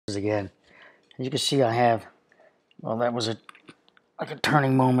again. As you can see, I have, well, that was like a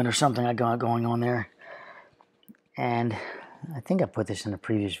turning moment or something I got going on there. And I think I put this in the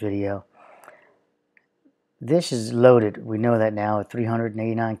previous video. This is loaded. We know that now at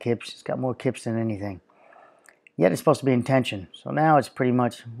 389 kips. It's got more kips than anything. Yet it's supposed to be in tension. So now it's pretty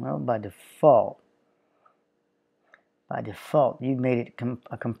much, well, by default, you've made it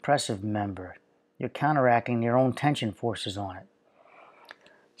a compressive member. You're counteracting your own tension forces on it.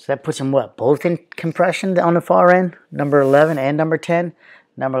 So that puts them what? Both in compression on the far end, number 11 and number 10.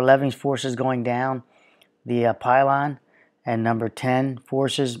 Number 11's forces going down the pylon, and number 10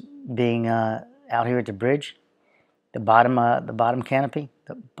 forces being out here at the bridge, the bottom canopy,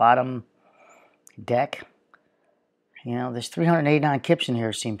 the bottom deck. You know, this 389 kips in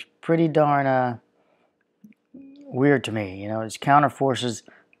here seems pretty darn weird to me. You know, it's counter forces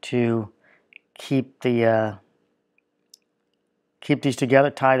to keep the keep these together,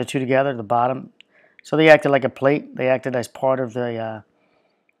 tie the two together, the bottom. So they acted like a plate. They acted as part of the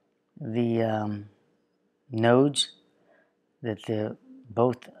nodes that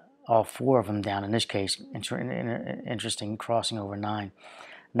all four of them down in this case. Interesting crossing over 9.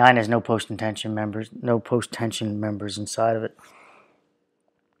 9 has no post-tension members, inside of it.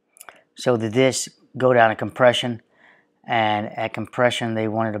 So did this go down to compression? And at compression, they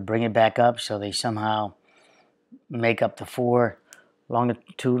wanted to bring it back up, so they somehow make up the four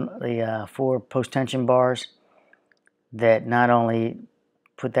post-tension bars that not only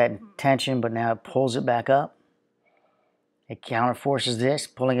put that in tension, but now it pulls it back up. It counterforces this,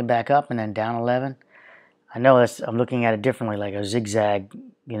 pulling it back up, and then down 11. I know I'm looking at it differently, like a zigzag,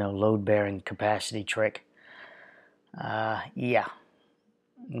 you know, load-bearing capacity trick. Yeah,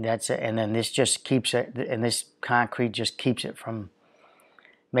 that's it. And then this just keeps it, and this concrete just keeps it from,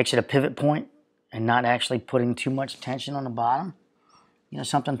 makes it a pivot point and not actually putting too much tension on the bottom. You know,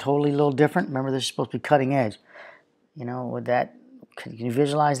 something totally a little different. Remember, this is supposed to be cutting edge. You know, with that, can you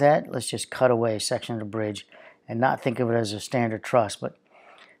visualize that? Let's just cut away a section of the bridge and not think of it as a standard truss. But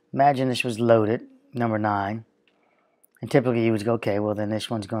imagine this was loaded, number 9. And typically you would go, okay, well then this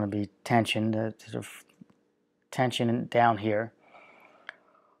one's going to be tension, tension down here.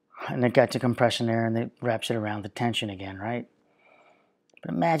 And it got to compression there, and it wraps it around the tension again, right?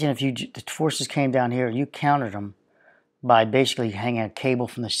 But imagine if the forces came down here, you countered them by basically hanging a cable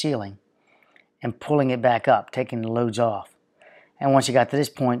from the ceiling and pulling it back up, taking the loads off. And once you got to this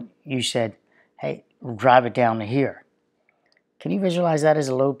point, you said, hey, drive it down to here. Can you visualize that as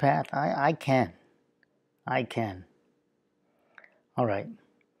a load path? I can. I can. All right.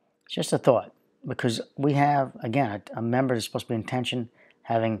 It's just a thought, because we have, again, a member that's supposed to be in tension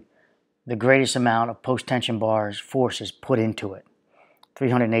having the greatest amount of post-tension bars, forces put into it.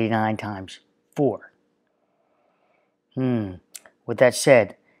 389 times 4. With that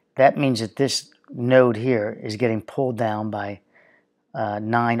said, that means that this node here is getting pulled down by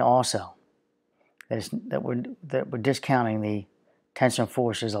 9 also. That we're discounting the tension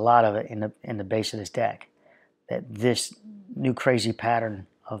forces, a lot of it in the base of this deck. That this new crazy pattern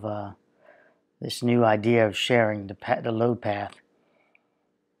of this new idea of sharing the load path.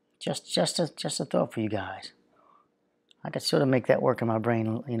 Just a thought for you guys. I could sort of make that work in my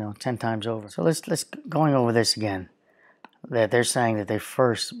brain, you know, 10 times over. So let's going over this again. That they're saying that the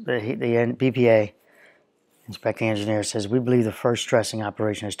BPA, inspecting engineer, says, we believe the first stressing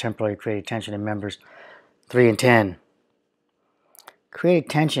operation has temporarily created tension in members 3 and 10. Created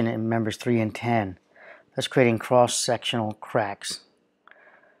tension in members 3 and 10. That's creating cross-sectional cracks.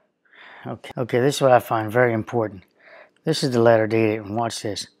 Okay, this is what I find very important. This is the letter dated, and watch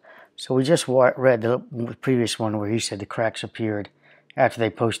this. So we just read the previous one where he said the cracks appeared after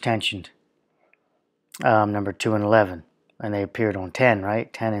they post-tensioned number 2 and 11. And they appeared on 10,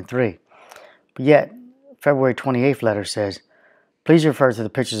 right? 10 and 3. But yet, February 28th letter says, please refer to the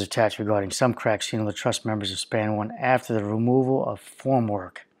pictures attached regarding some cracks seen on the truss members of span 1 after the removal of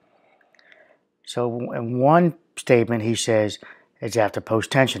formwork. So in one statement he says it's after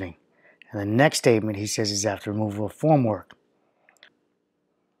post-tensioning. And the next statement he says is after removal of formwork.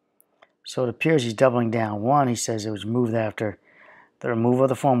 So it appears he's doubling down. 1, he says it was removed after the removal of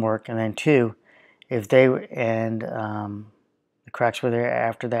the formwork. And then 2, if they the cracks were there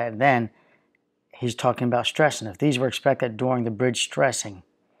after that, and then he's talking about stressing. If these were expected during the bridge stressing.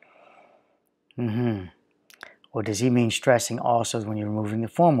 Or does he mean stressing also when you're removing the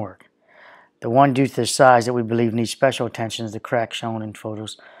formwork? The one due to the size that we believe needs special attention is the crack shown in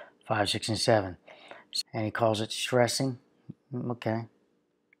photos 5, 6, and 7. And he calls it stressing. Okay.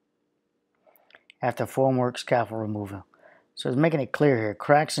 After formwork scaffold removal. So it's making it clear here.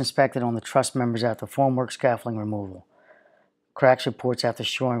 Cracks inspected on the truss members after formwork scaffolding removal. cracks reports after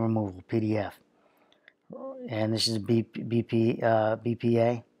shoring removal, PDF. And this is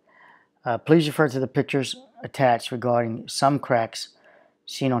BPA. Please refer to the pictures attached regarding some cracks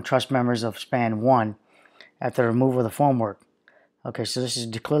seen on truss members of span 1 after the removal of the formwork. Okay, so this is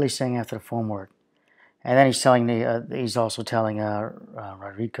clearly saying after the formwork. And then he's also telling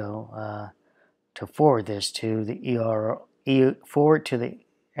Rodrigo to forward this to the forward to the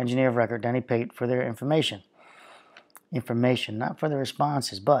engineer of record, Denny Pate, for their information. Information, not for the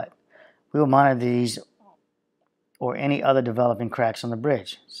responses, but we will monitor these or any other developing cracks on the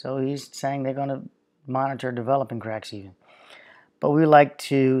bridge. So he's saying they're going to monitor developing cracks even. But we would like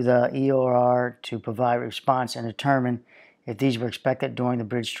the EOR to provide a response and determine if these were expected during the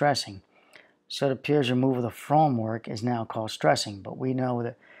bridge stressing. So it appears removal of the formwork is now called stressing, but we know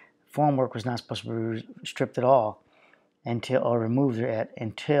that formwork was not supposed to be stripped at all or removed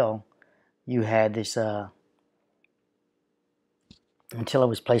until you had this until it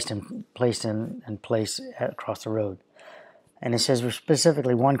was placed in place across the road. And it says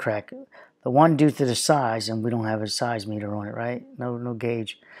specifically one crack, the one due to the size, and we don't have a size meter on it, right? No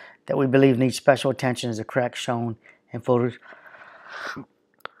gauge, that we believe needs special attention is the crack shown in photos.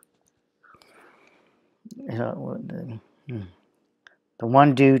 The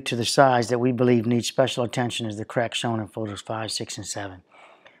one due to the size that we believe needs special attention is the crack shown in photos 5, 6, and 7.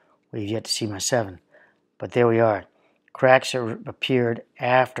 We've yet to see my 7, but there we are. Cracks appeared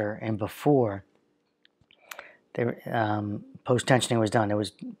after and before post-tensioning was done.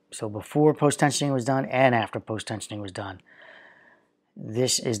 So before post-tensioning was done and after post-tensioning was done.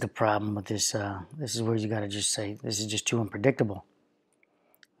 This is the problem with this. This is where you got to just say, this is just too unpredictable.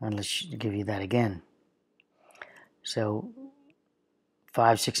 And let's give you that again. So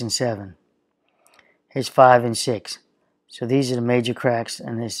 5, 6, and 7. Here's 5 and 6. So these are the major cracks,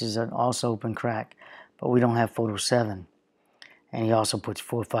 and this is an also open crack, but we don't have photo 7. And he also puts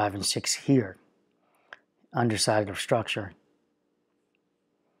 4, 5, and 6 here, underside of structure.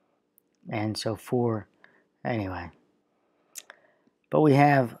 And so 4, anyway. But we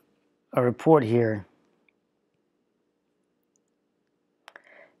have a report here.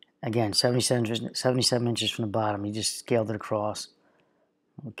 Again, 77 inches from the bottom. He just scaled it across.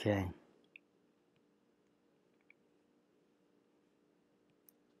 Okay.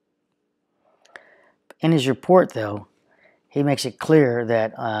 In his report, though, he makes it clear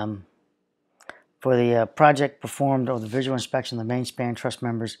that for the project performed or the visual inspection of the main span truss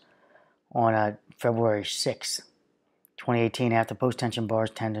members on February 6, 2018, after post-tension bars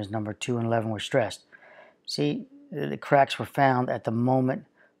tendons number 2 and 11 were stressed. See, the cracks were found at the moment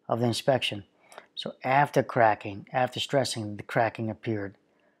of the inspection. So after cracking, after stressing, the cracking appeared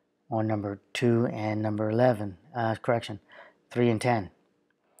on number 2 and number 11, 3 and 10.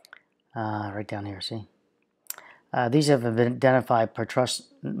 Right down here, see? These have been identified per truss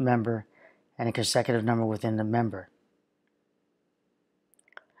member and a consecutive number within the member.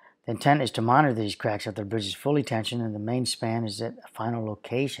 The intent is to monitor these cracks after the bridge is fully tensioned and the main span is at a final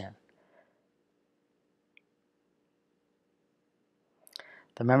location.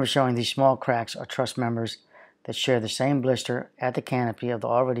 The members showing these small cracks are truss members that share the same blister at the canopy of the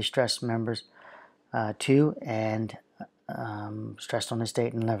already stressed members 2 and stressed on this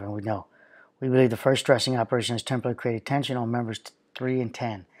date and 11. We know. We believe the first stressing operation has temporarily created tension on members 3 and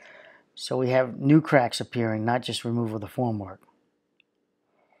 10. So we have new cracks appearing, not just removal of the formwork.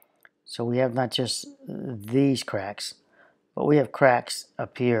 So we have not just these cracks, but we have cracks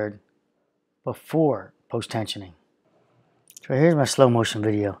appeared before post-tensioning. So here's my slow motion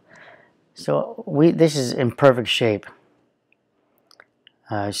video. So this is in perfect shape.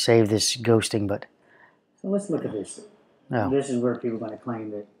 Save this ghosting, but so let's look at this. No. This is where people are going to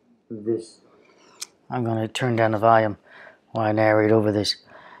claim that this. I'm going to turn down the volume while I narrate over this.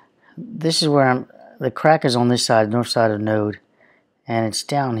 This is where the crack is on this side, north side of the node, and it's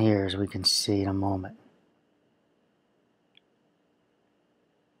down here, as we can see in a moment.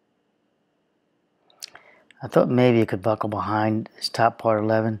 I thought maybe it could buckle behind this top part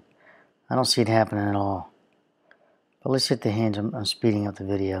 11. I don't see it happening at all. But let's hit the hinge. I'm speeding up the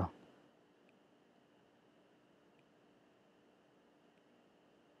video.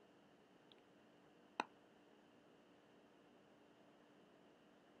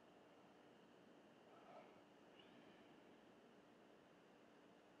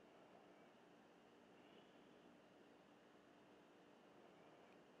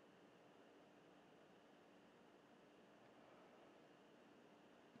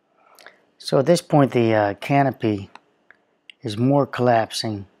 So at this point, the canopy is more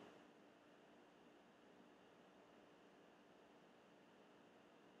collapsing.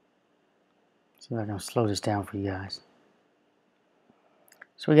 See if I can slow this down for you guys.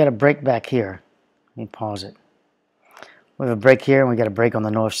 So we got a break back here. Let me pause it. We have a break here, and we got a break on the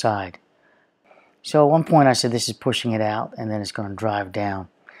north side. So at one point I said this is pushing it out, and then it's going to drive down.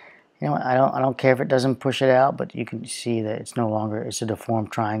 You know, I don't care if it doesn't push it out, but you can see that it's no longer, it's a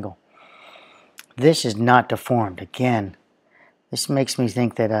deformed triangle. This is not deformed. Again, this makes me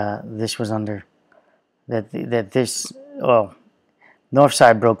think that this was under, that this, well, north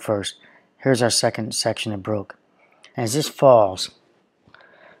side broke first. Here's our second section that broke. As this falls,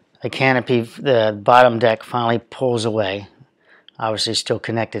 the canopy, the bottom deck finally pulls away. Obviously still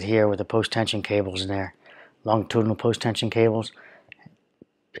connected here with the post-tension cables in there, longitudinal post-tension cables.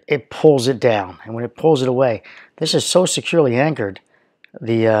 It pulls it down, and when it pulls it away, this is so securely anchored,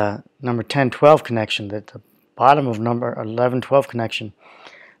 the number 10-12 connection, that the bottom of number 11-12 connection,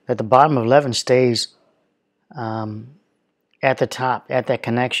 that the bottom of 11 stays at the top, at that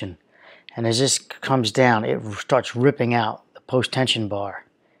connection. And as this comes down, it starts ripping out the post-tension bar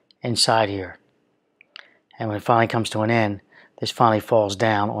inside here. And when it finally comes to an end, this finally falls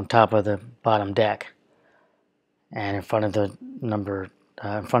down on top of the bottom deck and in front of the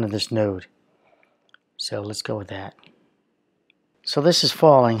in front of this node. So let's go with that. So this is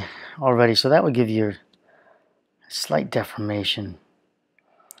falling already, so that would give you a slight deformation.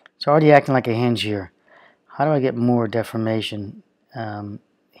 It's already acting like a hinge here. How do I get more deformation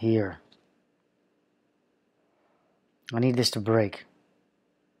here? I need this to break.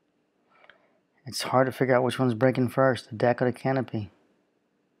 It's hard to figure out which one's breaking first, the deck or the canopy.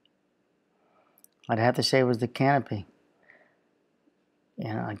 I'd have to say it was the canopy.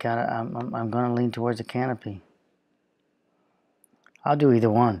 You know, I'm gonna lean towards the canopy. I'll do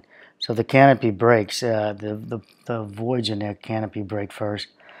either one. So the canopy breaks, the voids in their canopy break first.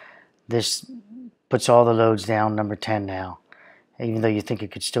 This puts all the loads down, number 10 now. Even though you think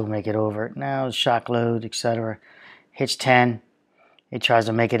it could still make it over. Now, shock load, etc. Hits 10. It tries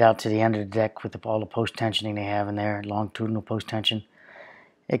to make it out to the end of the deck with all the post-tensioning they have in there, longitudinal post-tension.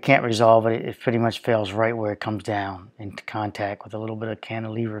 It can't resolve it. It pretty much fails right where it comes down into contact with a little bit of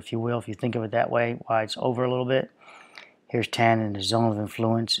cantilever, if you will, if you think of it that way, why it's over a little bit. Here's 10, and the zone of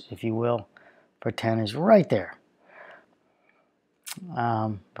influence, if you will, for 10 is right there.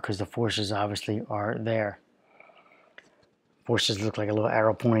 Because the forces obviously are there. Forces look like a little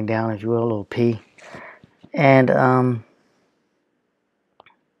arrow pointing down, if you will, a little P. And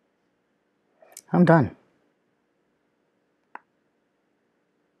I'm done.